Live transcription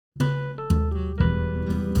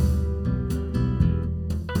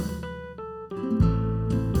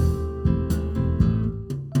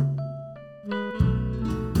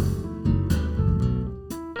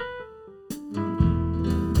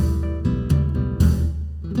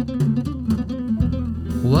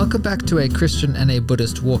Welcome back to A Christian and a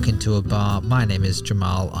Buddhist Walk into a Bar. My name is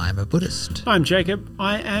Jamal. I'm a Buddhist. I'm Jacob.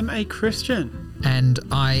 I am a Christian. And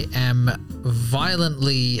I am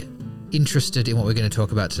violently interested in what we're going to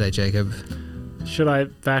talk about today, Jacob. Should I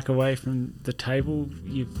back away from the table?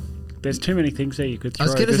 There's too many things there you could throw. I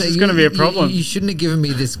was going to say, it's going to be a problem. You shouldn't have given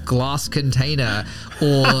me this glass container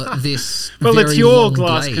or this well, very it's your long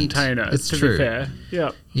glass blade. container, It's to true. be fair. Yeah.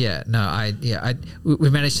 Yeah, no, we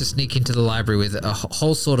managed to sneak into the library with a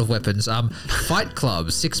whole sort of weapons. Fight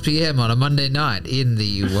Club, 6 p.m. on a Monday night in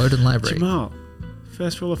the Woden Library. Jamal,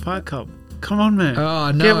 first rule of Fight Club. Come on, man. Oh,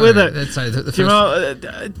 no. Get with it. That's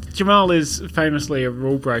the Jamal is famously a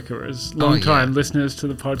rule breaker, as long-time listeners to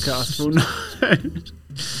the podcast will know.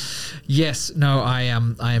 Yes, no, I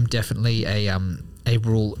am definitely a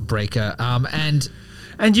rule breaker.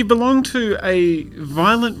 And you belong to a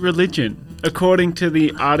violent religion, according to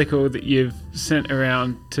the article that you've sent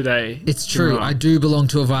around today. It's true. I do belong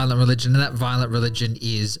to a violent religion, and that violent religion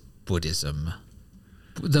is Buddhism.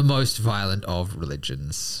 The most violent of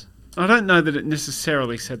religions. I don't know that it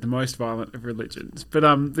necessarily said the most violent of religions, but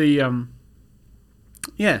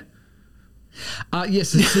yeah.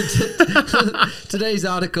 Yes, today's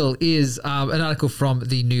article is an article from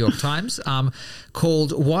the New York Times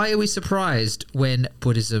called "Why Are We Surprised When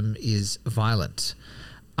Buddhism is Violent?"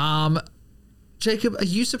 Jacob, are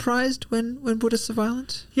you surprised when Buddhists are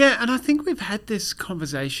violent? Yeah, and I think we've had this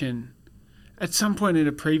conversation at some point in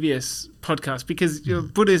a previous podcast because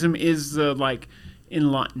Buddhism is the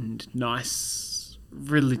enlightened, nice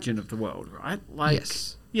religion of the world, right?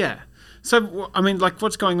 Yes. Yeah. So, I mean,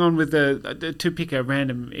 what's going on with to pick a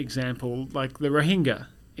random example, like the Rohingya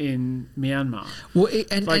in Myanmar?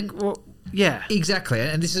 Yeah. Exactly.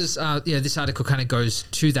 And this is, this article kind of goes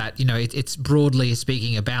to that. It's broadly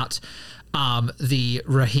speaking about the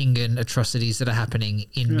Rohingya atrocities that are happening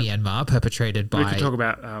in Myanmar, perpetrated by. We could talk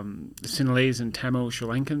about Sinhalese and Tamil Sri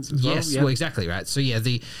Lankans as well. Yes, well, exactly right. So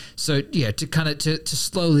to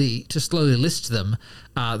slowly list them,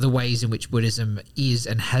 the ways in which Buddhism is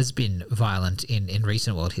and has been violent in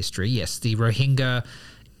recent world history. Yes, the Rohingya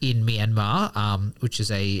in Myanmar, which is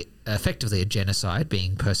effectively a genocide,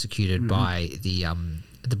 being persecuted by the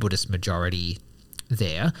Buddhist majority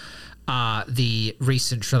there. The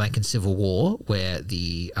recent Sri Lankan civil war, where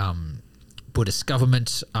the Buddhist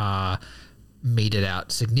government meted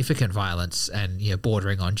out significant violence and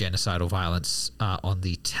bordering on genocidal violence on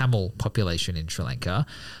the Tamil population in Sri Lanka.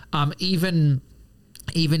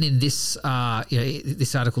 Even in this,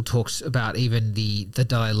 this article talks about even the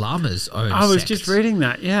Dalai Lama's own. I was just reading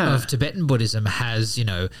that, of Tibetan Buddhism has,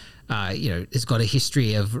 it's got a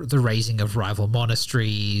history of the raising of rival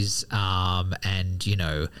monasteries, and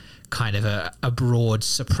kind of a broad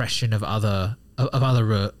suppression of other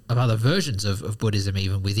versions of Buddhism,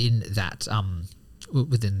 even within that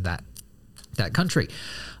country.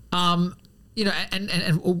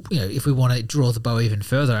 If we want to draw the bow even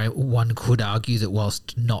further, one could argue that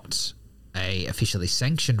whilst not a officially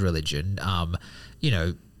sanctioned religion,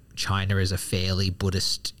 China is a fairly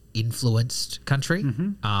Buddhist influenced country.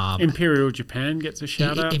 Mm-hmm. Imperial Japan gets a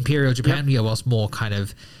shout out. Imperial Japan, whilst more kind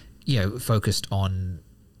of, focused on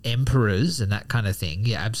emperors and that kind of thing.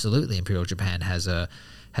 Yeah, absolutely. Imperial Japan has a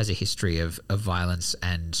history of violence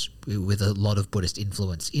and with a lot of Buddhist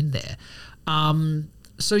influence in there.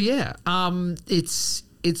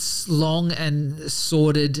 It's long and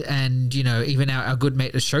sordid, and even our good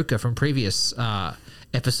mate Ashoka from previous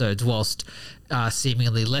episodes, whilst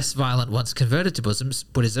seemingly less violent once converted to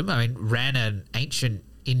Buddhism, ran an ancient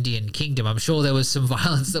Indian kingdom. I'm sure there was some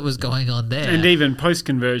violence that was going on there, and even post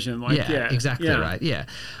conversion. Exactly right. Yeah.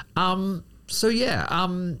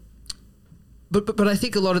 But I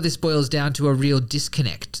think a lot of this boils down to a real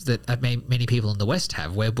disconnect that many people in the West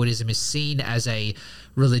have, where Buddhism is seen as a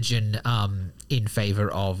religion in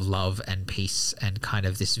favor of love and peace and kind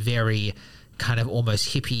of this very kind of almost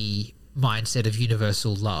hippie mindset of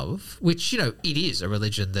universal love, which, it is a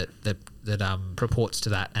religion that purports to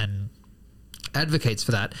that and advocates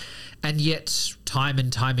for that. And yet time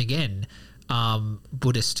and time again,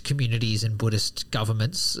 Buddhist communities and Buddhist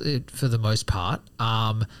governments, for the most part,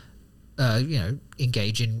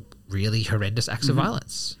 engage in really horrendous acts of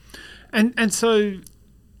violence. And so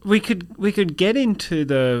we could get into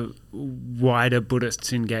the wider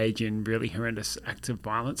Buddhists engage in really horrendous acts of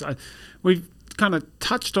violence. We've kind of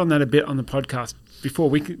touched on that a bit on the podcast before.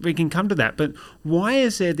 We can come to that. But why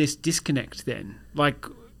is there this disconnect then?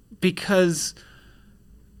 Because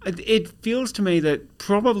it feels to me that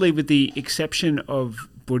probably with the exception of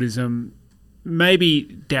Buddhism,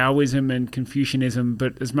 maybe Taoism and Confucianism,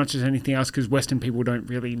 but as much as anything else, because Western people don't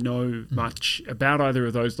really know much about either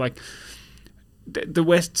of those, the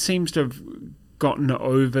West seems to have gotten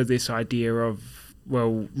over this idea of,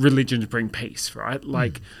 well, religions bring peace, right?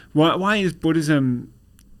 Like, why is Buddhism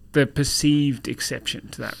the perceived exception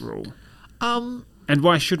to that rule? And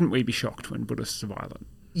why shouldn't we be shocked when Buddhists are violent?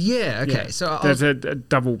 Yeah, okay. Yeah. So there's a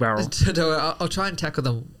double barrel. I'll try and tackle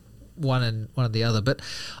them one and the other. But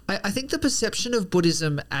I think the perception of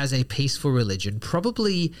Buddhism as a peaceful religion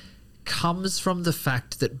probably comes from the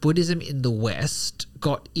fact that Buddhism in the West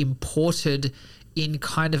got imported in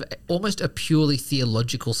kind of almost a purely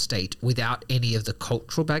theological state without any of the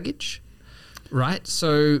cultural baggage. Right?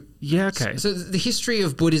 So yeah, okay. So the history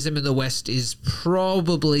of Buddhism in the West is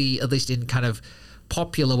probably, at least in kind of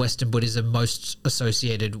popular Western Buddhism, most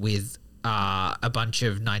associated with a bunch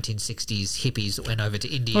of 1960s hippies that went over to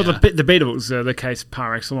India. Well, the Beatles are the case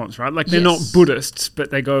par excellence, right? Like, they're not Buddhists,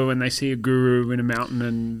 but they go and they see a guru in a mountain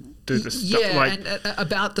and do the stuff. Yeah, like, and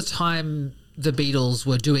about the time the Beatles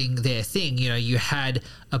were doing their thing, you know, you had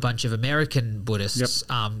a bunch of American Buddhists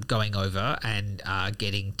going over and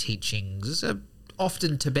getting teachings,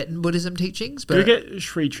 often Tibetan Buddhism teachings. But do we get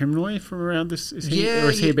Sri Chinmoy from around this? Or is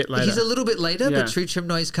he a bit later? He's a little bit later, but Sri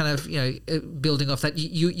Chinmoy is kind of, you know, building off that.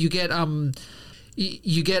 You get Jiddu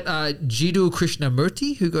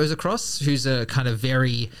Krishnamurti, who goes across, who's a kind of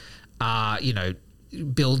very, you know,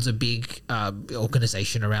 builds a big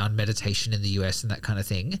organization around meditation in the US and that kind of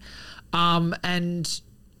thing. And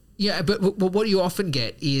yeah, but what you often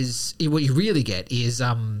get is, what you really get is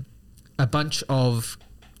a bunch of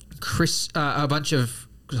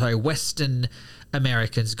Western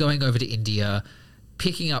Americans going over to India,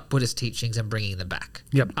 picking up Buddhist teachings and bringing them back.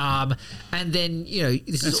 Yep. And then, you know,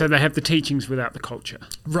 so they have the teachings without the culture,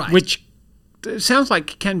 right? Which sounds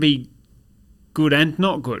like can be good and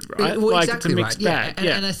not good, right? Well, like, exactly, it's a mixed right. bag.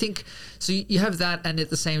 And I think so. You have that, and at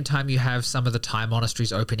the same time, you have some of the Thai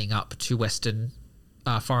monasteries opening up to Western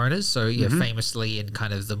foreigners. So, yeah, famously in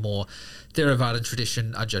kind of the more Theravada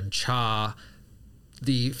tradition, Ajahn Chah,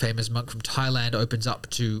 the famous monk from Thailand, opens up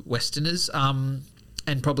to Westerners,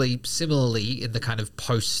 and probably similarly in the kind of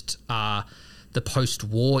post-war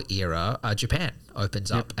era, Japan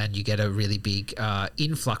opens up, and you get a really big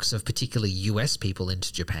influx of particularly US people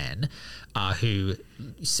into Japan who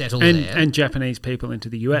settle there, and Japanese people into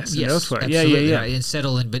the US and elsewhere. Absolutely, Yeah. And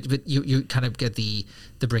settle in, but you kind of get the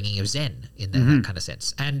bringing of Zen in that kind of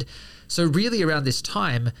sense, and so really around this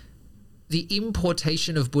time, the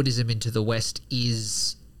importation of Buddhism into the West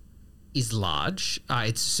is large.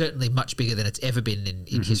 It's certainly much bigger than it's ever been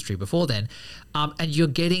in history before then. And you're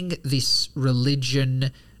getting this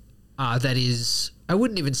religion that is, I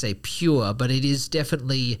wouldn't even say pure, but it is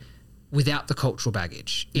definitely without the cultural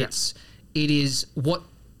baggage. Yeah. It is what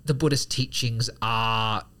the Buddhist teachings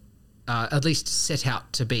are at least set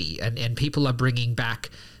out to be. And people are bringing back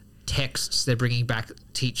texts, they're bringing back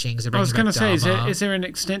teachings, they're bringing back Dharma. I was going to say, is there an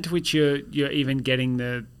extent to which you're even getting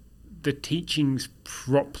the teachings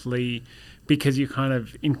properly, because you're kind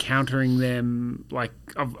of encountering them, like,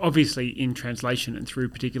 obviously in translation and through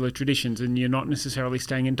particular traditions, and you're not necessarily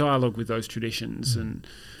staying in dialogue with those traditions. And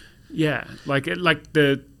like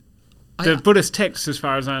the Buddhist texts, as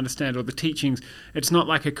far as I understand, or the teachings, it's not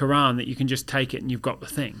like a Quran that you can just take it and you've got the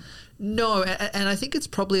thing. No, and I think it's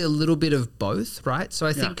probably a little bit of both, right? So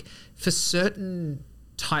I think for certain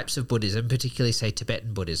types of Buddhism, particularly say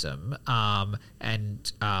Tibetan Buddhism,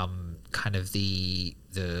 and kind of the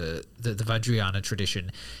Vajrayana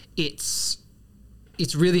tradition, it's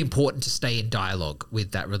really important to stay in dialogue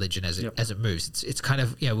with that religion as it moves. It's kind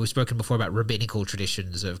of, you know, we've spoken before about rabbinical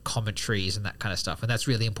traditions of commentaries and that kind of stuff, and that's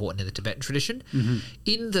really important in the Tibetan tradition.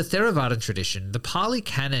 In the Theravada tradition, the Pali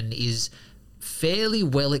Canon is fairly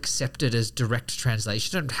well accepted as direct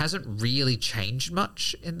translation and hasn't really changed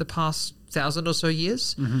much in the past 1,000 or so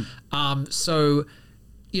years. So,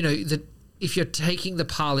 you know, if you're taking the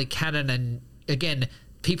Pali Canon, and again,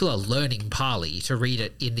 people are learning Pali to read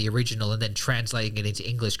it in the original and then translating it into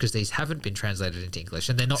English, because these haven't been translated into English,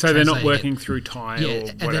 and they're not. So they're not working through Thai, or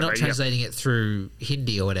whatever, and they're not translating it through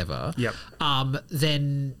Hindi or whatever.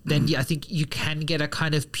 Then I think you can get a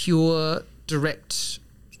kind of pure direct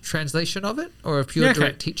translation of it, or a pure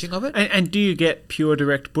direct teaching of it. And do you get pure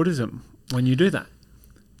direct Buddhism when you do that?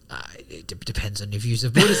 It depends on your views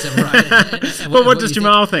of Buddhism, right? and what does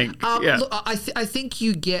Jamal think? Look, I think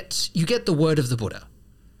you get the word of the Buddha.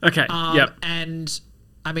 Okay. And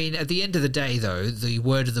I mean, at the end of the day, though, the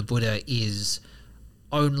word of the Buddha is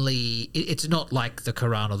only. It's not like the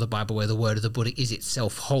Quran or the Bible, where the word of the Buddha is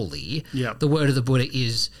itself holy. The word of the Buddha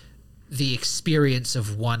is the experience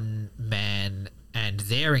of one man and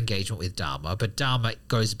their engagement with Dharma, but Dharma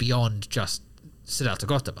goes beyond just Siddhartha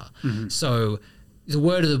Gautama. So the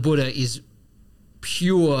word of the Buddha is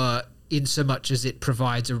pure in so much as it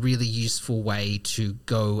provides a really useful way to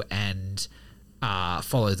go and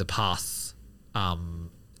follow the path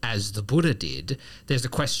as the Buddha did. There's a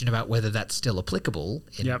question about whether that's still applicable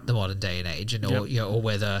in the modern day and age, and or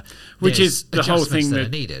whether which is the whole thing that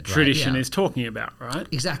needed, tradition is talking about, right?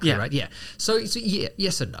 Exactly, right? Yeah. So yeah,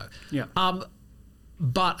 yes and no. Yeah.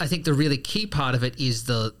 But I think the really key part of it is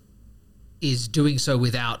doing so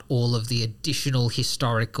without all of the additional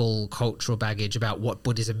historical cultural baggage about what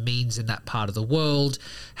Buddhism means in that part of the world,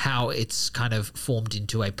 how it's kind of formed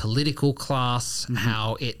into a political class,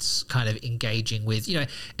 how it's kind of engaging with, and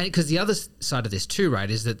because the other side of this too, right,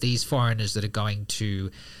 is that these foreigners that are going to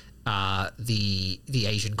the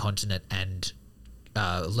Asian continent and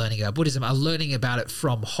learning about Buddhism are learning about it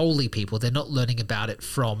from holy people. They're not learning about it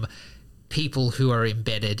from people who are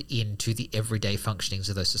embedded into the everyday functionings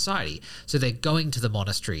of the society. So they're going to the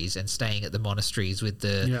monasteries and staying at the monasteries with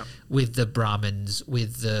the Brahmins,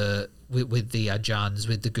 with the ajahns,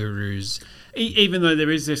 with the gurus. Even though there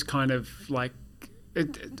is this kind of like,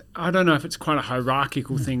 I don't know if it's quite a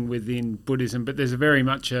hierarchical thing within Buddhism, but there's very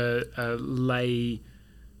much a lay.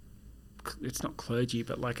 It's not clergy,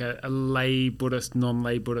 but like a lay Buddhist,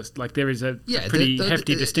 non-lay Buddhist. Like there is a pretty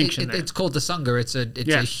hefty distinction there. It's called the Sangha. It's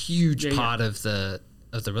a huge part of the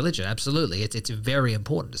religion. Absolutely, it's a very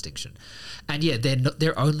important distinction. And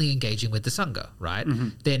they're only engaging with the Sangha, right?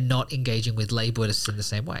 They're not engaging with lay Buddhists in the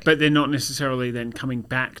same way. But they're not necessarily then coming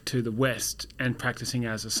back to the West and practicing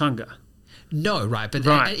as a Sangha. No, right? But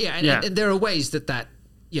and there are ways that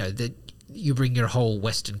you bring your whole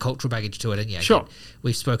Western cultural baggage to it, and sure.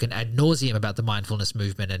 We've spoken ad nauseum about the mindfulness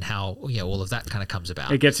movement and how all of that kind of comes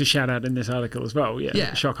about. It gets a shout out in this article as well.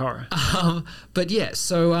 Yeah. Shock horror.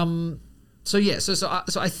 So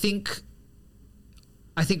I think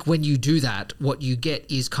when you do that, what you get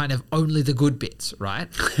is kind of only the good bits, right?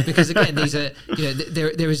 Because again, these are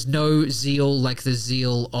there is no zeal like the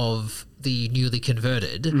zeal of the newly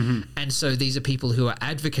converted, and so these are people who are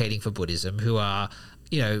advocating for Buddhism, who are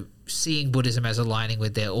seeing Buddhism as aligning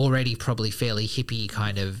with their already probably fairly hippie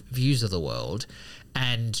kind of views of the world.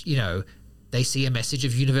 And, they see a message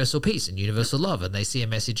of universal peace and universal love, and they see a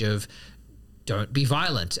message of don't be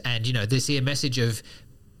violent. And, they see a message of,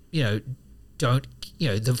 don't,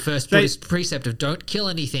 the first Buddhist precept of don't kill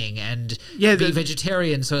anything and be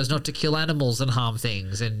vegetarian so as not to kill animals and harm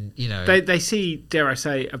things. And, They see, dare I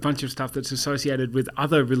say, a bunch of stuff that's associated with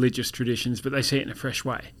other religious traditions, but they see it in a fresh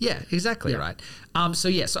way. Yeah, exactly right.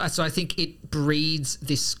 So I think it breeds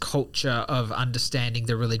this culture of understanding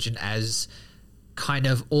the religion as kind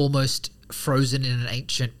of almost frozen in an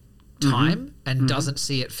ancient time and doesn't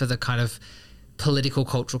see it for the kind of political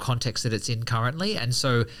cultural context that it's in currently. And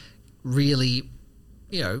so really,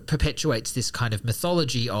 perpetuates this kind of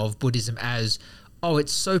mythology of Buddhism as,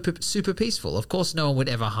 it's so super peaceful. Of course, no one would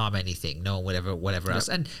ever harm anything. No one would ever whatever else.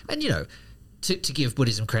 And to give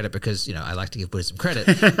Buddhism credit, because I like to give Buddhism credit,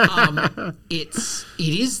 it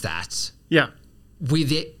is that. Yeah.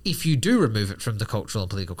 With it, if you do remove it from the cultural and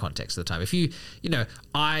political context of the time, if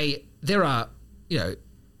there are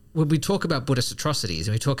when we talk about Buddhist atrocities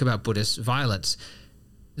and we talk about Buddhist violence,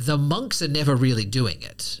 the monks are never really doing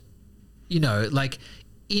it.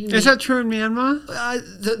 Is that true in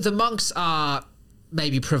Myanmar? The monks are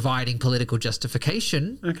maybe providing political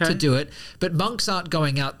justification to do it, but monks aren't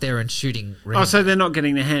going out there and shooting. Oh, so they're not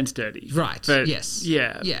getting their hands dirty, right? But yes,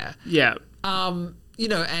 yeah. And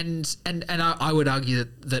I would argue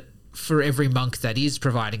that for every monk that is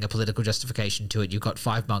providing a political justification to it, you've got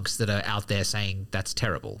 5 monks that are out there saying that's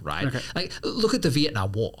terrible, right? Okay. Like, look at the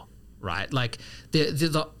Vietnam War, right? Like the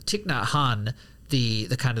Thich Nhat Hanh, the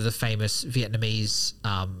kind of the famous Vietnamese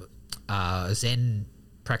Zen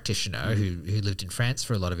practitioner who lived in France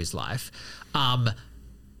for a lot of his life. Thich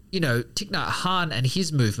Nhat Hanh and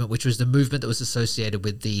his movement, which was the movement that was associated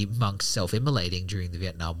with the monks self-immolating during the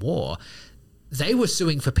Vietnam War, they were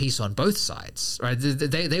suing for peace on both sides, right?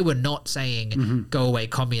 They were not saying go away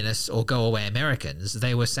communists or go away Americans.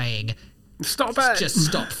 They were saying stop it, just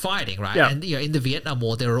stop fighting, right? Yeah. And in the Vietnam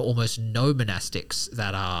War, there are almost no monastics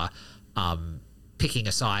that are picking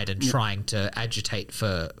a side and trying to agitate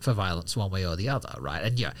for violence one way or the other, right?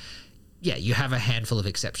 And you have a handful of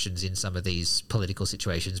exceptions in some of these political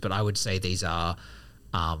situations, but I would say these are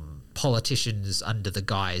politicians under the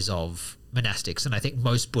guise of monastics, and I think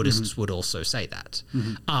most Buddhists would also say that,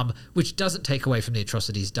 which doesn't take away from the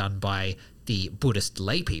atrocities done by the Buddhist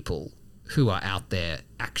lay people who are out there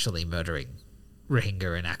actually murdering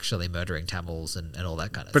Rohingya and actually murdering Tamils and all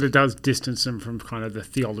that kind of thing. But it does distance them from kind of the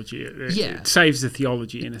theology. It saves the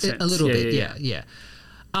theology in a sense. A little bit, yeah.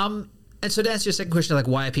 And so to answer your second question, like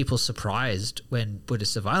why are people surprised when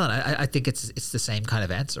Buddhists are violent? I think it's the same kind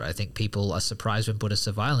of answer. I think people are surprised when Buddhists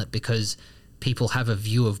are violent because people have a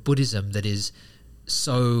view of Buddhism that is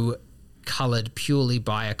so colored purely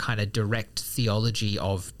by a kind of direct theology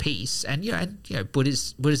of peace. And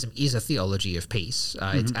Buddhism is a theology of peace.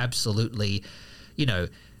 It's absolutely,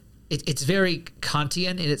 it's very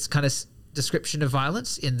Kantian in its kind of description of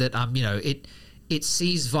violence, in that it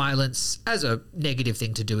sees violence as a negative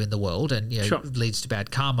thing to do in the world and leads to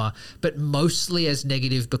bad karma, but mostly as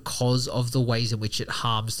negative because of the ways in which it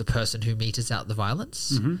harms the person who metes out the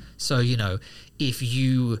violence. So, if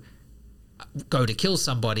you go to kill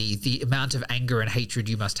somebody, the amount of anger and hatred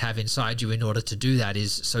you must have inside you in order to do that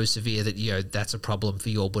is so severe that that's a problem for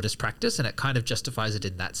your Buddhist practice, and it kind of justifies it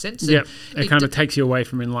in that sense. Yeah, it kind of takes you away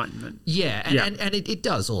from enlightenment. Yeah, and it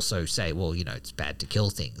does also say, well, it's bad to kill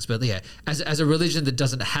things, but as a religion that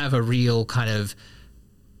doesn't have a real kind of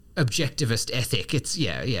objectivist ethic,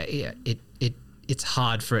 it's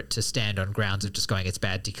hard for it to stand on grounds of just going, it's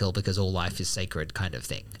bad to kill because all life is sacred kind of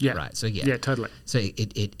thing. Yeah. Right. So yeah, totally. So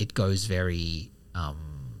it goes very,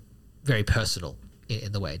 very personal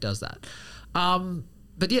in the way it does that.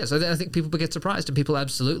 But yeah, so I think people get surprised, and people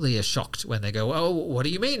absolutely are shocked when they go, oh, what do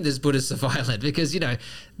you mean this Buddhists are violent? Because,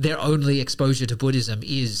 their only exposure to Buddhism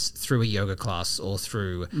is through a yoga class or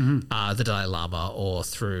through the Dalai Lama or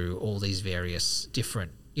through all these various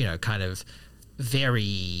different, kind of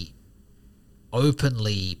very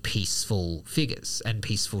openly peaceful figures and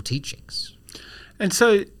peaceful teachings. And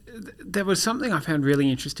so there was something I found really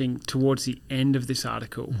interesting towards the end of this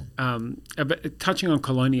article, about touching on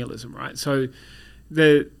colonialism, right? So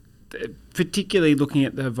particularly looking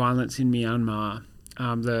at the violence in Myanmar,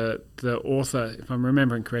 the author, if I'm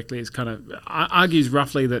remembering correctly, is kind of argues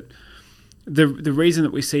roughly that the reason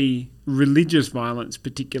that we see religious violence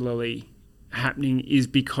particularly happening is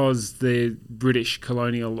because the British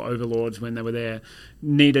colonial overlords, when they were there,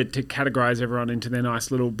 needed to categorize everyone into their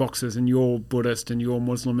nice little boxes, and you're Buddhist and you're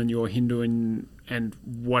Muslim and you're Hindu and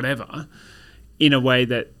whatever, in a way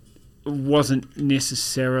that wasn't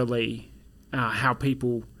necessarily how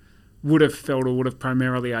people would have felt or would have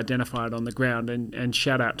primarily identified on the ground. And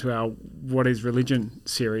shout out to our What is Religion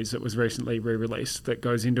series that was recently re-released that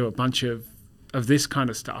goes into a bunch of this kind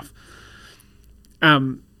of stuff.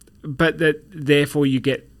 But that therefore you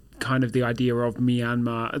get kind of the idea of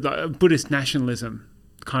Myanmar, Buddhist nationalism,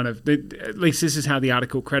 kind of, at least this is how the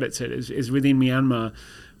article credits it, is within Myanmar,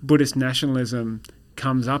 Buddhist nationalism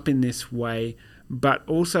comes up in this way, but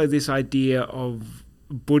also this idea of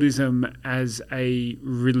Buddhism as a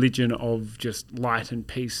religion of just light and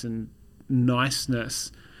peace and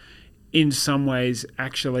niceness in some ways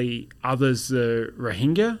actually others the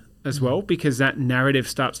Rohingya as well, because that narrative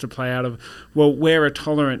starts to play out of, well, we're a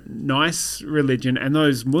tolerant, nice religion, and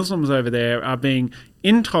those Muslims over there are being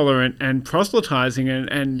intolerant and proselytizing,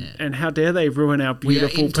 and how dare they ruin our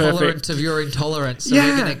beautiful, perfect... We are intolerant perfect... of your intolerance, so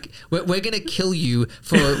we're gonna kill you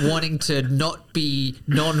for wanting to not be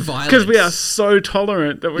non-violent. Because we are so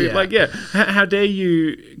tolerant that how dare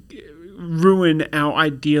you ruin our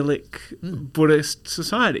idyllic Buddhist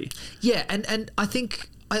society? Yeah, and I think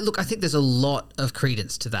there's a lot of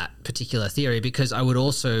credence to that particular theory, because I would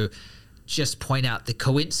also just point out the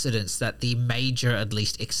coincidence that the major, at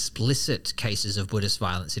least explicit cases of Buddhist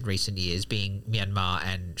violence in recent years, being Myanmar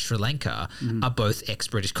and Sri Lanka, are both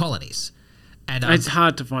ex-British colonies. And it's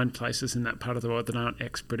hard to find places in that part of the world that aren't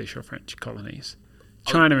ex-British or French colonies.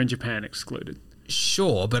 China and Japan excluded.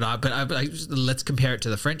 Sure, but let's compare it to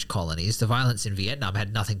the French colonies. The violence in Vietnam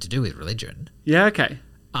had nothing to do with religion. Yeah, okay.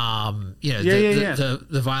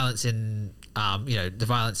 The violence in the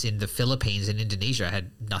violence in the Philippines and Indonesia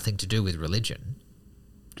had nothing to do with religion.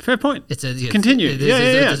 Fair point. Continue.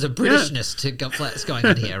 There's a Britishness to going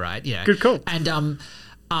on here, right? Yeah. Good call. And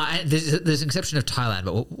there's an exception of Thailand,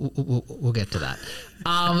 but we'll get to that.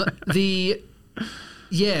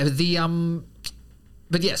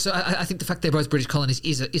 But yeah, so I think the fact they're both British colonies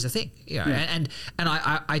is a thing, and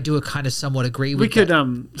I do kind of somewhat agree with.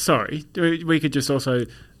 We could just also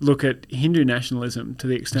look at Hindu nationalism to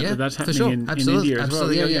the extent that that's happening in India as well.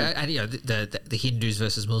 And the Hindus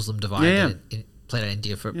versus Muslim divide played out in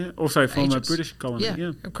India for also former British colony.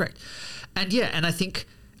 Yeah, correct. And I think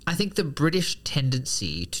the British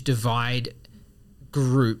tendency to divide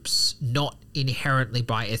groups not inherently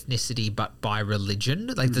by ethnicity but by religion,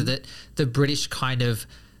 like the British kind of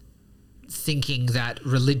thinking that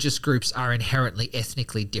religious groups are inherently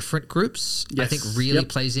ethnically different groups, I think really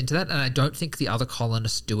plays into that, and I don't think the other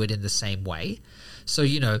colonists do it in the same way. So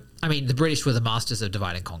the British were the masters of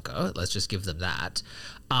divide and conquer, let's just give them that.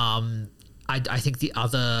 I think the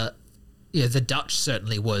other, the Dutch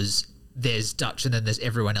certainly was there's Dutch and then there's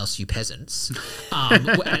everyone else, you peasants.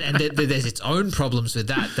 There's its own problems with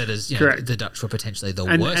that is, the Dutch were potentially the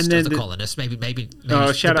worst of the colonists. Maybe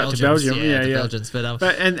shout out to Belgium. Yeah, the Belgians. But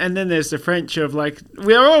then there's the French of like,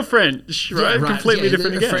 we are all French, right? Completely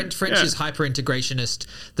different again. French is hyper-integrationist.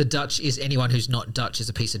 The Dutch is anyone who's not Dutch is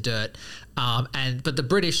a piece of dirt. But the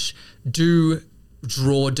British do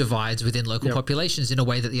draw divides within local populations in a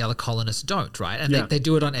way that the other colonists don't, right? And they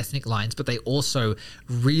do it on ethnic lines, but they also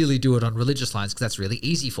really do it on religious lines because that's really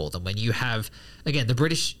easy for them. When you have, again, the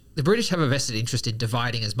British have a vested interest in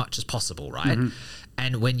dividing as much as possible, right? Mm-hmm.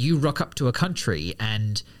 And when you rock up to a country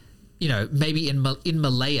and, maybe in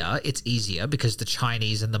Malaya it's easier because the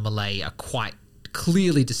Chinese and the Malay are quite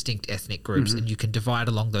clearly distinct ethnic groups, and you can divide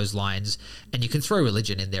along those lines, and you can throw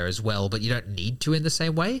religion in there as well, but you don't need to in the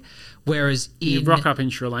same way. Whereas you rock up in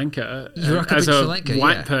Sri Lanka as a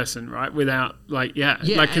white person, right? Without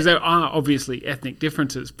because there are obviously ethnic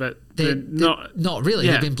differences, but they're not really.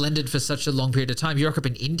 Yeah. They've been blended for such a long period of time. You rock up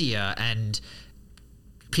in India and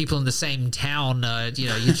people in the same town,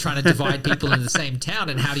 you're trying to divide people in the same town,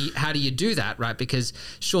 and how do you do that, right? Because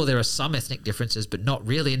sure, there are some ethnic differences, but not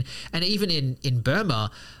really. And even in Burma,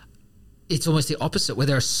 it's almost the opposite, where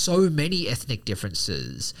there are so many ethnic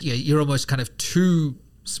differences. You're almost kind of too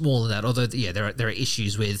small in that. Although there are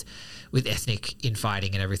issues with ethnic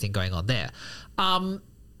infighting and everything going on there.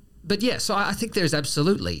 So I think there's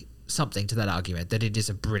absolutely something to that argument that it is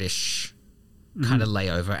a British kind of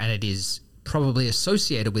layover, and it is probably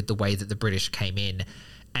associated with the way that the British came in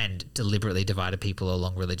and deliberately divided people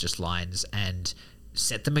along religious lines and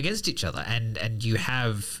set them against each other. And you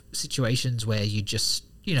have situations where you just,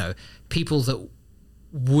 people that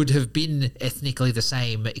would have been ethnically the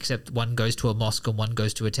same, except one goes to a mosque and one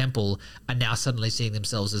goes to a temple, are now suddenly seeing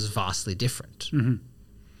themselves as vastly different. Mm-hmm.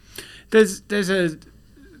 There's a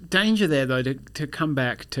danger there, though, to come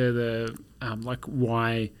back to the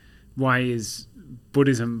why is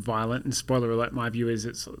Buddhism violent? And spoiler alert, my view is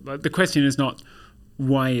the question is not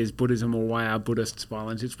why is Buddhism or why are Buddhists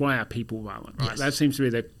violent, it's why are people violent, right? Yes. That seems to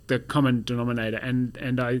be the common denominator,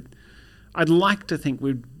 and I'd like to think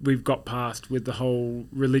we've got past with the whole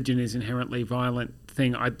religion is inherently violent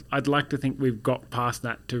thing. I'd like to think we've got past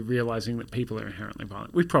that to realizing that people are inherently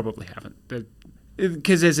violent. We probably haven't,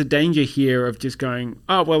 because there's a danger here of just going,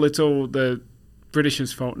 oh well, it's all the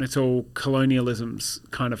British's fault and it's all colonialism's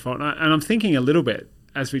kind of fault. And I'm thinking a little bit,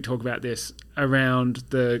 as we talk about this, around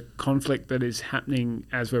the conflict that is happening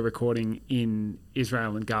as we're recording in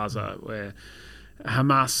Israel and Gaza, where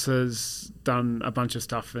Hamas has done a bunch of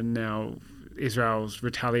stuff and now Israel's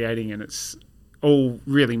retaliating, and it's all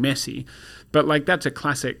really messy. But that's a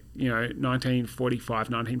classic, 1945,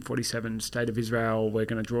 1947 state of Israel. We're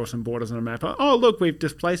going to draw some borders on a map. Oh, look, we've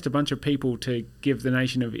displaced a bunch of people to give the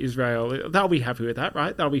nation of Israel. They'll be happy with that,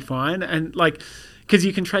 right? They'll be fine. And because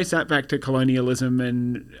you can trace that back to colonialism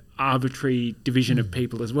and arbitrary division of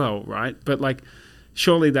people as well, right? But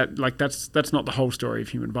surely that's not the whole story of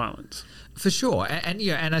human violence. For sure.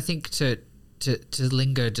 And I think to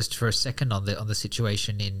linger just for a second on the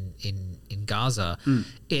situation in Gaza,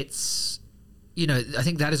 it's, I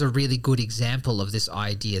think that is a really good example of this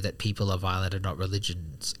idea that people are violent and not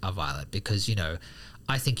religions are violent, because,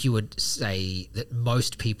 I think you would say that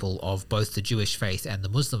most people of both the Jewish faith and the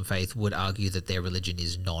Muslim faith would argue that their religion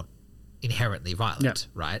is not inherently violent,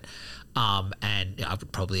 right? And I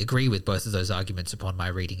would probably agree with both of those arguments upon my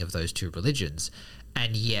reading of those two religions.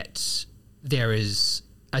 And yet there is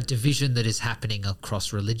a division that is happening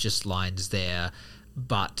across religious lines there,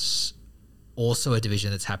 but also a division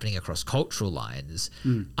that's happening across cultural lines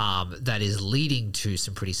that is leading to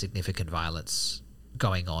some pretty significant violence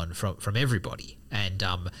going on from everybody. And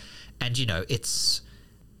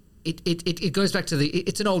it goes back to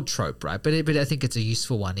it's an old trope, right? But I think it's a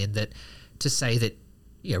useful one in that, to say that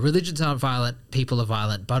religions aren't violent, people are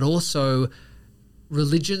violent, but also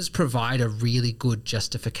religions provide a really good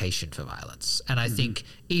justification for violence. And I think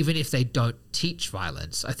even if they don't teach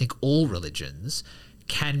violence, I think all religions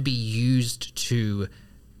can be used to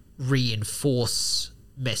reinforce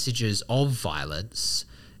messages of violence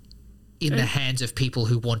in the hands of people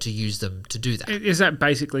who want to use them to do that. Is that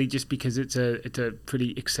basically just because it's a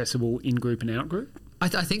pretty accessible in-group and out-group? I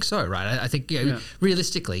think so, right? I think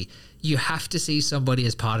realistically, you have to see somebody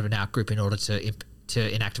as part of an out-group in order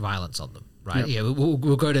to enact violence on them, right? Yep.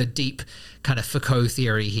 We'll go to deep kind of Foucault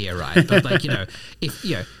theory here, right? But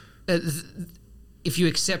if you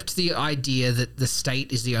accept the idea that the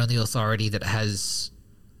state is the only authority that has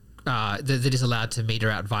that is allowed to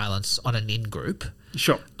meter out violence on an in-group.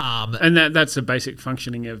 Sure. And that's the basic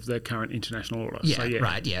functioning of the current international order. Yeah,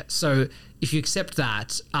 right, yeah. So if you accept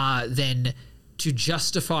that, then to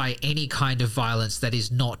justify any kind of violence that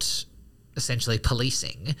is not essentially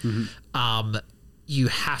policing, you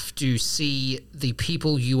have to see the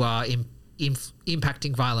people you are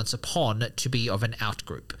impacting violence upon to be of an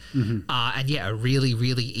outgroup. And a really,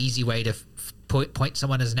 really easy way to point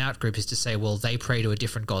someone as an outgroup is to say, well, they pray to a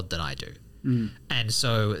different God than I do. And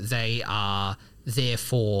so they are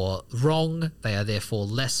therefore wrong, they are therefore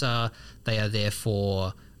lesser, they are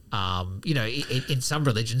therefore, in some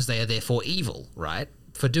religions, they are therefore evil, right,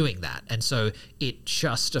 for doing that. And so it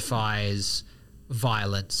justifies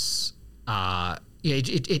violence.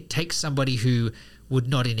 It takes somebody who would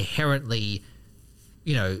not inherently,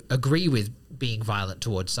 agree with being violent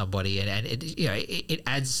towards somebody, and it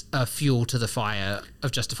adds a fuel to the fire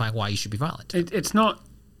of justifying why you should be violent. It's not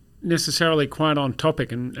necessarily quite on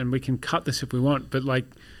topic, and we can cut this if we want, but like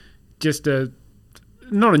just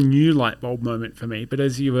not a new light bulb moment for me, but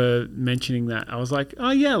as you were mentioning that, I was like,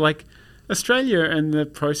 oh yeah, like Australia and the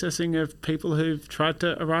processing of people who've tried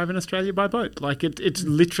to arrive in Australia by boat. Like it's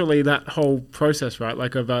literally that whole process, right?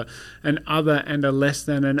 Like of an other and a less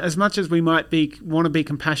than. And as much as we might want to be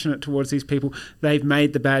compassionate towards these people, they've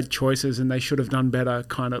made the bad choices and they should have done better,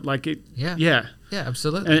 kind of like it. Yeah,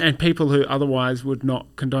 absolutely. And people who otherwise would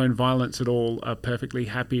not condone violence at all are perfectly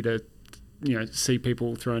happy to, see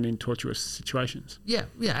people thrown in tortuous situations. I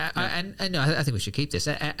think we should keep this.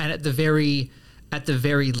 And at the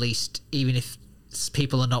very least, even if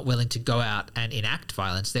people are not willing to go out and enact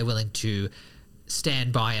violence, they're willing to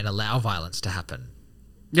stand by and allow violence to happen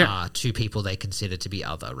to people they consider to be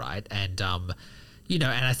other, right? And, and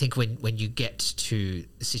I think when you get to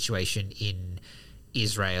the situation in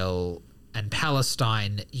Israel and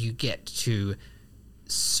Palestine, you get to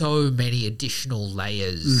so many additional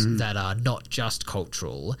layers that are not just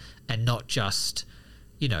cultural and not just,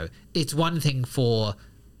 it's one thing for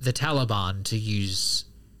the Taliban to use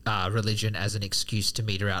religion as an excuse to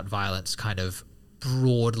meter out violence, kind of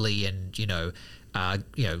broadly, and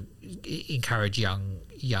encourage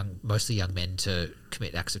mostly young men to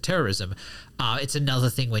commit acts of terrorism. It's another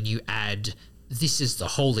thing when you add, this is the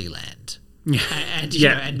Holy Land,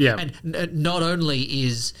 and not only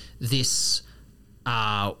is this,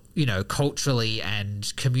 culturally and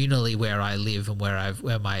communally where I live and where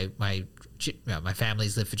my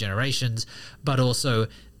family's lived for generations, but also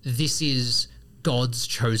this is God's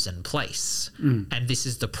chosen place, and this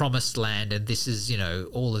is the promised land, and this is,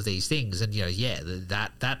 all of these things. And,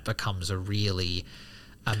 that becomes a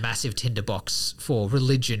massive tinderbox for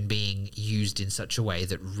religion being used in such a way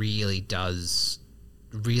that really does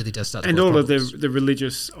start to and cause all problems. of the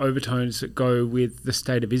religious overtones that go with the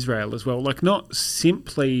state of Israel as well. Like not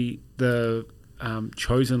simply the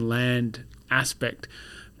chosen land aspect,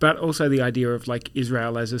 but also the idea of like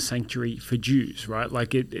Israel as a sanctuary for Jews, right?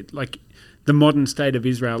 Like like the modern state of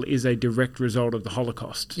Israel is a direct result of the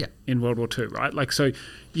Holocaust in World War II, right? Like, so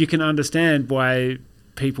you can understand why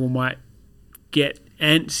people might get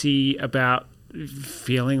antsy about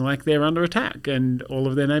feeling like they're under attack and all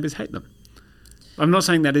of their neighbours hate them. I'm not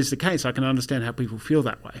saying that is the case. I can understand how people feel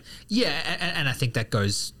that way. Yeah, and I think that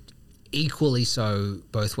goes equally so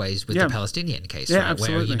both ways with the Palestinian case, right?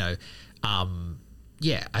 Absolutely. Where,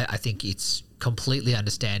 I think it's completely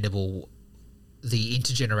understandable the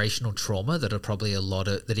intergenerational trauma that are probably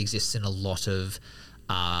that exists in a lot of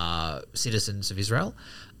citizens of Israel,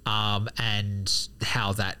 and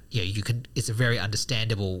how that it's a very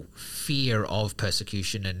understandable fear of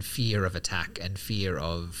persecution and fear of attack and fear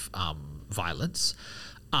of violence,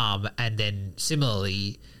 and then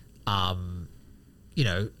similarly, a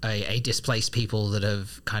displaced people that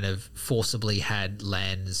have kind of forcibly had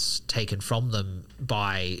lands taken from them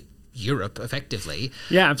by Europe, effectively.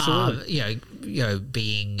 Yeah, absolutely.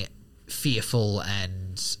 Being fearful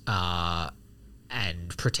and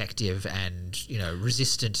protective and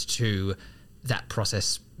resistant to that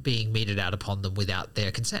process being meted out upon them without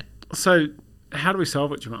their consent. So, how do we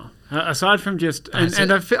solve it, Jamal? Aside from just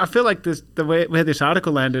I feel like where this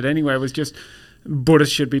article landed anyway was just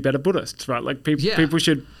Buddhists should be better Buddhists, right? Like people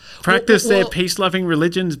should practice their peace-loving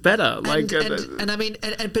religions better. But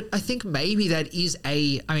I think maybe that is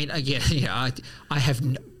I have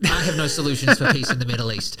no solutions for peace in the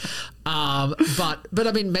Middle East, but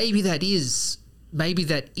I mean maybe that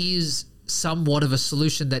is somewhat of a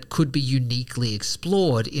solution that could be uniquely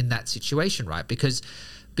explored in that situation, right? Because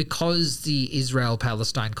the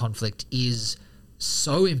Israel-Palestine conflict is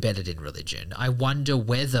so embedded in religion, I wonder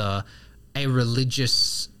whether a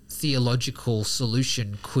religious theological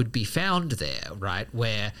solution could be found there, right?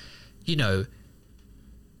 Where,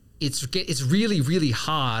 it's really, really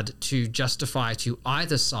hard to justify to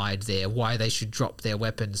either side there why they should drop their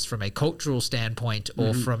weapons from a cultural standpoint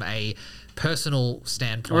or from a personal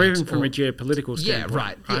standpoint. Or even from a geopolitical standpoint. Yeah,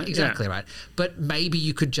 right. Yeah, exactly right. But maybe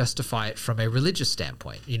you could justify it from a religious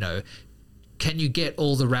standpoint. You know, can you get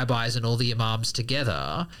all the rabbis and all the imams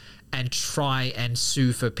together and try and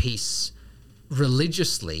sue for peace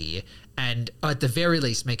religiously, and at the very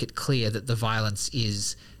least make it clear that the violence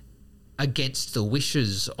is against the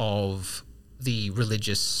wishes of the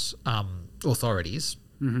religious authorities,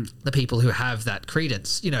 the people who have that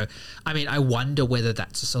credence? You know, I mean, I wonder whether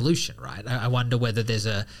that's a solution, right? I wonder whether there's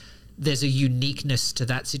a uniqueness to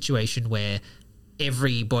that situation where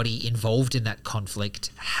everybody involved in that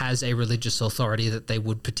conflict has a religious authority that they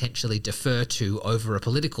would potentially defer to over a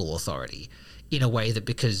political authority, in a way that,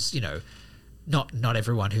 because, you know, not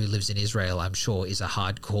everyone who lives in Israel, I'm sure, is a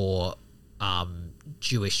hardcore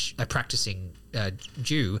Jewish practicing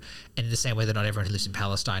Jew, and in the same way that not everyone who lives in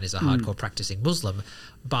Palestine is a hardcore practicing Muslim,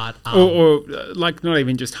 but or like not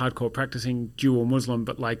even just hardcore practicing Jew or Muslim,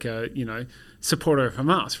 but like a, you know, supporter of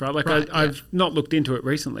Hamas, right? Like I've not looked into it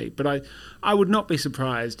recently, but I would not be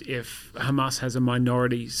surprised if Hamas has a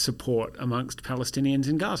minority support amongst Palestinians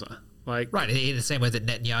in Gaza. Like, right, in the same way that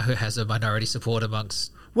Netanyahu has a minority support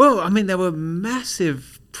amongst. Well, I mean, there were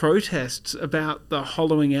massive protests about the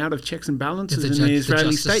hollowing out of checks and balances in the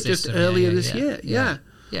Israeli state just earlier this year. Yeah.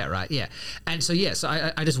 Yeah, right, yeah. And so, yes,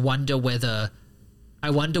 I just wonder whether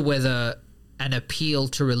an appeal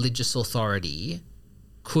to religious authority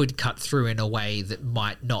could cut through in a way that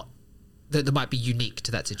might be unique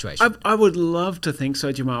to that situation. I would love to think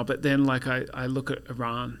so, Jamal, but then like I look at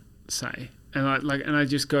Iran, say, and I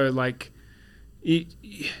just go like,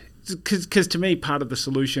 because to me part of the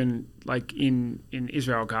solution, like in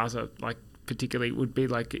Israel, Gaza, like particularly, would be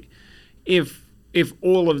like if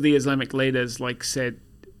all of the Islamic leaders like said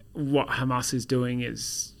what Hamas is doing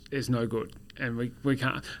is no good. And we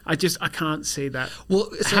can't. I can't see that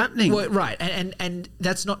happening. Well, right, and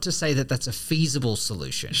that's not to say that that's a feasible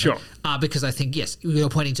solution. Sure. Because I think, yes, you're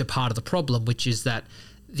pointing to part of the problem, which is that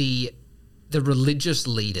the religious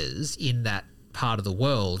leaders in that part of the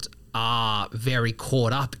world are very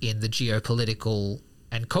caught up in the geopolitical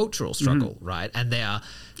and cultural struggle, right? And they are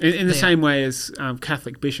in the same way as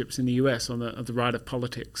Catholic bishops in the US on the right of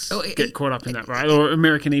politics get caught up in that, right? Or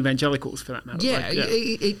American evangelicals, for that matter. Yeah,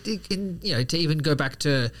 you know, to even go back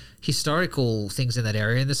to historical things in that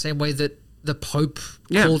area, in the same way that the Pope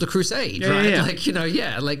called a crusade, right? Yeah. Like, you know,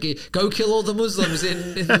 like go kill all the Muslims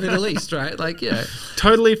in the Middle East, right? Like, yeah,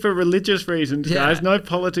 totally for religious reasons, guys. No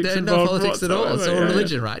politics involved. No politics at all. It's all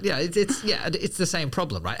religion, right? Yeah, it's the same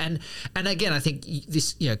problem, right? And again, I think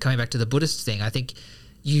this, you know, coming back to the Buddhist thing, I think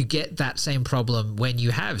you get that same problem when you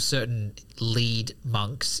have certain lead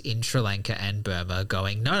monks in Sri Lanka and Burma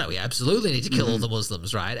going, no, we absolutely need to kill all the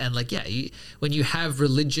Muslims, right? And like, when you have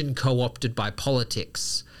religion co-opted by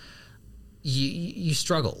politics, you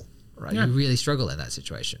struggle, right? You really struggle in that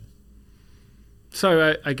situation.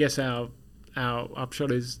 So I guess our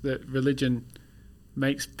upshot is that religion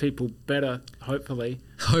makes people better, hopefully.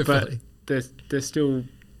 But they're still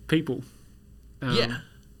people.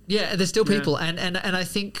 Yeah, there's still people, and I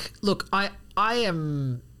think, look, I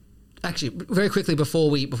am actually, very quickly before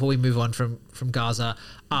we move on from Gaza,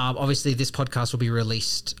 obviously this podcast will be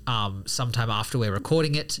released sometime after we're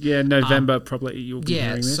recording it. Yeah, November probably you'll be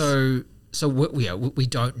hearing this. So we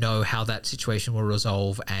don't know how that situation will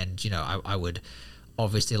resolve, and, you know, I would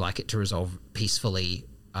obviously like it to resolve peacefully,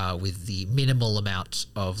 with the minimal amount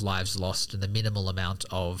of lives lost and the minimal amount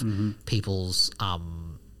of people's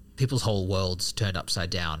whole worlds turned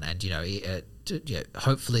upside down, and, you know,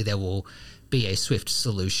 hopefully there will be a swift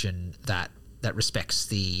solution that respects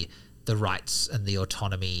the rights and the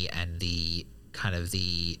autonomy and the kind of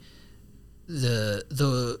the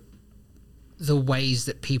ways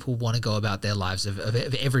that people want to go about their lives of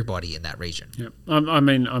everybody in that region. Yeah, I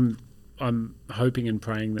mean, I'm hoping and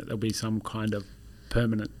praying that there'll be some kind of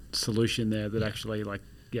permanent solution there that actually, like,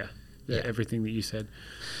 everything that you said.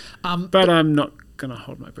 But I'm not going to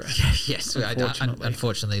hold my breath. Yes,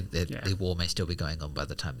 unfortunately, the war may still be going on by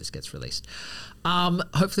the time this gets released.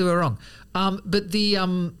 Hopefully, we're wrong. But the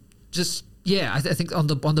I think on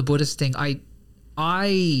the Buddhist thing,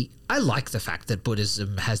 I like the fact that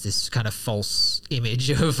Buddhism has this kind of false image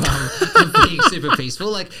of being super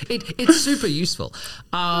peaceful. Like, it's super useful.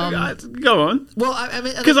 Go on. Well, I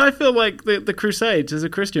mean, because I feel like the Crusades, as a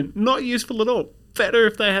Christian, not useful at all. Better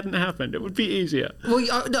if they hadn't happened. It would be easier. Well,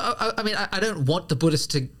 I mean, I don't want the Buddhists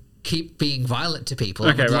to keep being violent to people.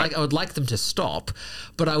 Okay, I would like them to stop,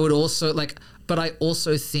 but I would also but I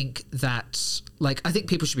also think that I think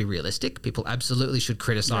people should be realistic. People absolutely should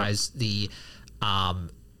criticize the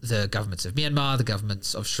governments of Myanmar, the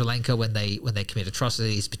governments of Sri Lanka when they commit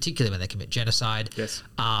atrocities, particularly when they commit genocide. Yes.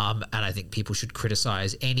 And I think people should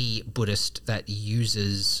criticize any Buddhist that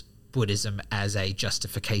uses Buddhism as a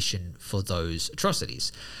justification for those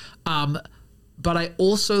atrocities. But I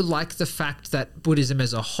also like the fact that Buddhism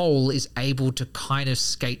as a whole is able to kind of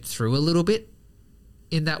skate through a little bit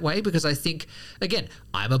in that way, because I think, again,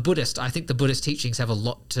 I'm a Buddhist. I think the Buddhist teachings have a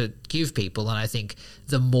lot to give people, and I think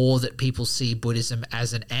the more that people see Buddhism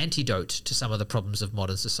as an antidote to some of the problems of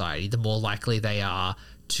modern society, the more likely they are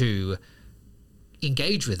to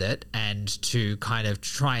engage with it and to kind of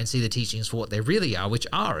try and see the teachings for what they really are, which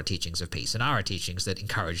are teachings of peace and are teachings that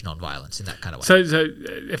encourage nonviolence in that kind of way. So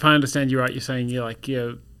if I understand you right, you're saying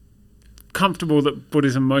you're comfortable that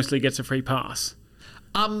Buddhism mostly gets a free pass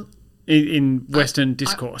in Western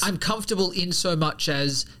discourse. I'm comfortable in so much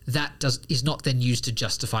as that is not then used to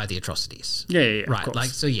justify the atrocities. Yeah, right. Of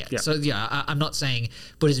course. I'm not saying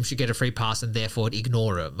Buddhism should get a free pass and therefore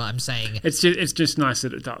ignore it. I'm saying it's just nice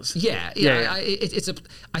that it does. Yeah.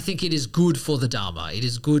 I think it is good for the Dharma. It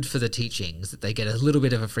is good for the teachings that they get a little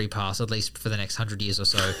bit of a free pass, at least for the next 100 years or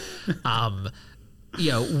so.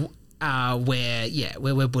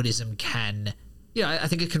 Where Buddhism can, I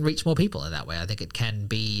think it can reach more people in that way. I think it can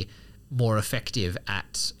be more effective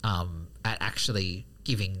at actually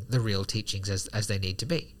giving the real teachings as they need to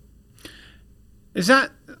be. Is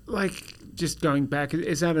that, just going back,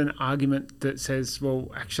 is that an argument that says,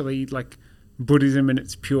 well, actually, Buddhism in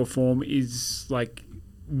its pure form is,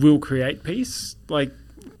 will create peace?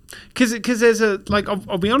 Because there's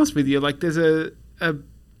I'll be honest with you, there's a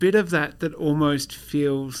bit of that almost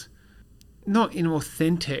feels not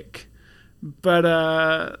inauthentic, but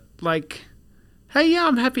hey, yeah,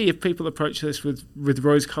 I'm happy if people approach this with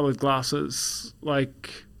rose-coloured glasses,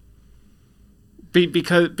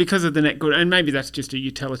 because of the net good, and maybe that's just a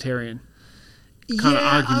utilitarian kind of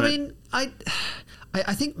argument.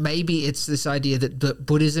 I think maybe it's this idea that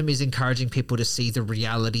Buddhism is encouraging people to see the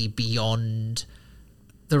reality beyond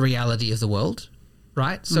the reality of the world,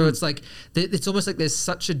 right? So it's it's almost like there's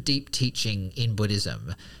such a deep teaching in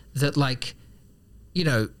Buddhism that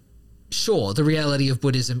sure, the reality of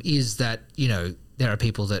Buddhism is that, there are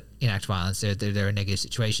people that enact violence, there are negative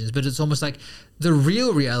situations, but it's almost like the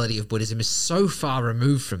real reality of Buddhism is so far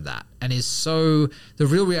removed from that, and the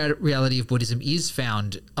real reality of Buddhism is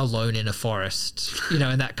found alone in a forest,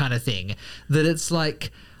 and that kind of thing, that it's I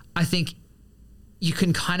think you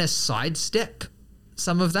can kind of sidestep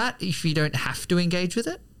some of that if you don't have to engage with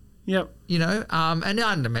it. Yep. And I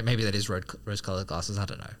don't know, maybe that is rose-colored glasses, I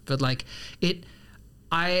don't know. But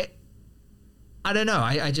I don't know.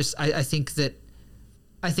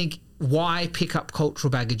 I think why pick up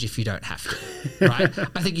cultural baggage if you don't have to, right?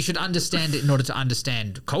 I think you should understand it in order to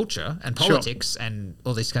understand culture and politics and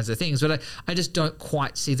all these kinds of things. But I just don't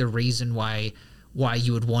quite see the reason why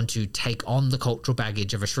you would want to take on the cultural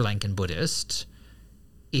baggage of a Sri Lankan Buddhist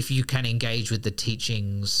if you can engage with the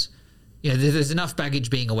teachings. There's enough baggage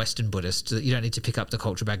being a Western Buddhist that you don't need to pick up the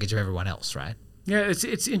cultural baggage of everyone else, right? Yeah,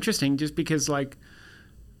 it's interesting just because,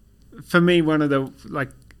 for me, one of the,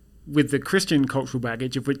 with the Christian cultural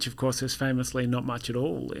baggage, of which, of course, there's famously not much at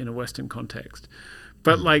all in a Western context,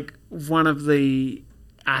 but, one of the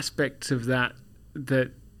aspects of that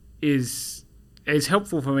is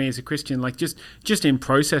helpful for me as a Christian, just in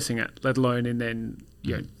processing it, let alone in then,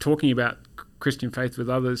 talking about Christian faith with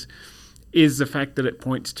others, is the fact that it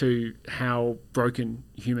points to how broken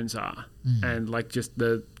humans are and, just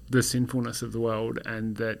the sinfulness of the world,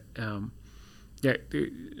 and that...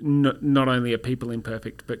 not only are people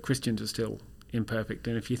imperfect, but Christians are still imperfect.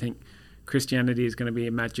 And if you think Christianity is going to be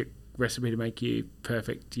a magic recipe to make you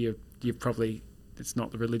perfect, you're probably, it's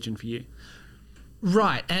not the religion for you.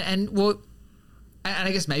 Right. And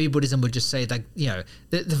I guess maybe Buddhism would just say,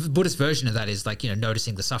 the Buddhist version of that is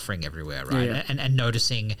noticing the suffering everywhere, right? Yeah. And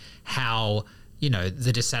noticing how...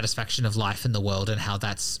 the dissatisfaction of life in the world and how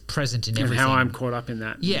that's present in everything. And how I'm caught up in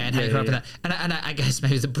that. Yeah, and how you're caught up in that. And I guess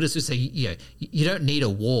maybe the Buddhists would say, you don't need a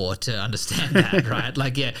war to understand that, right?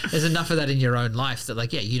 There's enough of that in your own life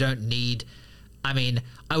that, you don't need... I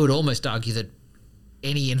would almost argue that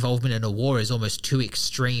any involvement in a war is almost too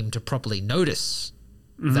extreme to properly notice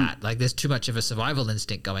that. There's too much of a survival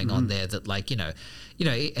instinct going on there that,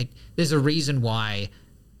 there's a reason why,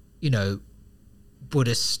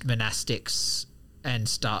 Buddhist monastics and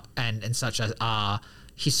such as are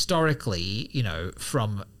historically,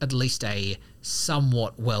 from at least a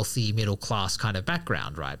somewhat wealthy middle class kind of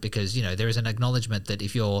background, right? Because there is an acknowledgement that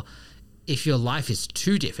if your life is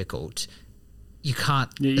too difficult, you can't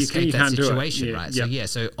escape that situation, right? Yep.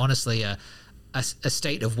 So honestly, a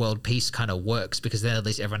state of world peace kind of works, because then at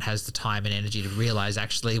least everyone has the time and energy to realize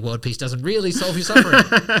actually world peace doesn't really solve your suffering.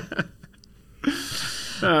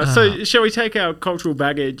 So shall we take our cultural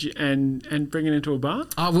baggage and bring it into a bar?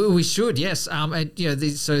 We should, yes. And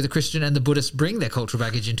so the Christian and the Buddhist bring their cultural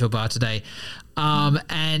baggage into a bar today,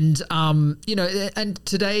 and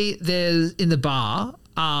today there's in the bar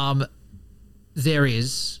there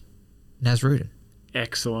is Nasrudin.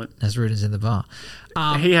 Excellent. Nasrudin's in the bar.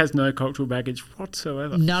 He has no cultural baggage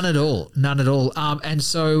whatsoever. None at all. And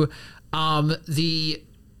so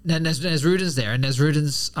Nasrudin's there, and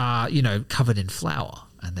Nasrudin's covered in flour.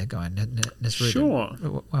 And they're going, Nasrudin, sure.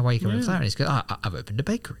 Why are you covered in flour? And he's going, I've opened a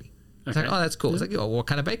bakery. It's Okay. like, that's cool. It's like, what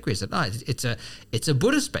kind of bakery is it? It's a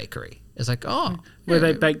Buddhist bakery. It's like, Where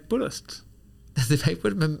they bake Buddhists. They bake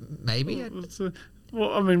Buddhist, maybe.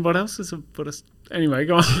 What else is a Buddhist? Anyway,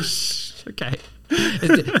 go on. Okay.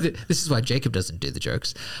 This is why Jacob doesn't do the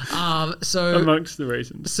jokes. Amongst the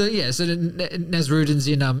reasons. So Nasrudin's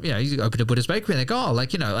in you open a Buddhist bakery, and they go,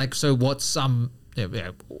 so what's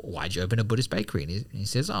why'd you open a Buddhist bakery? And he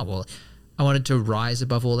says, I wanted to rise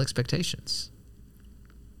above all expectations.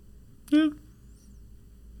 Yeah.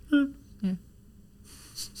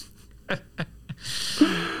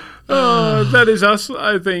 That is us,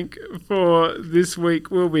 I think, for this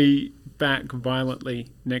week. We'll be back violently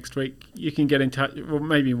next week. You can get in touch, well,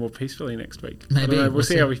 maybe more peacefully next week. Maybe. We'll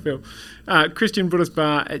see how we feel.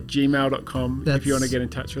 christianbuddhistbar@gmail.com if you want to get in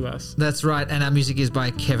touch with us. That's right. And our music is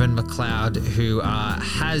by Kevin MacLeod, who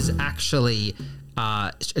has actually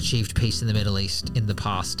achieved peace in the Middle East in the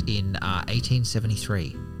past in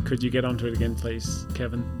 1873. Could you get onto it again, please,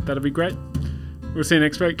 Kevin? That'd be great. We'll see you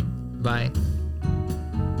next week. Bye.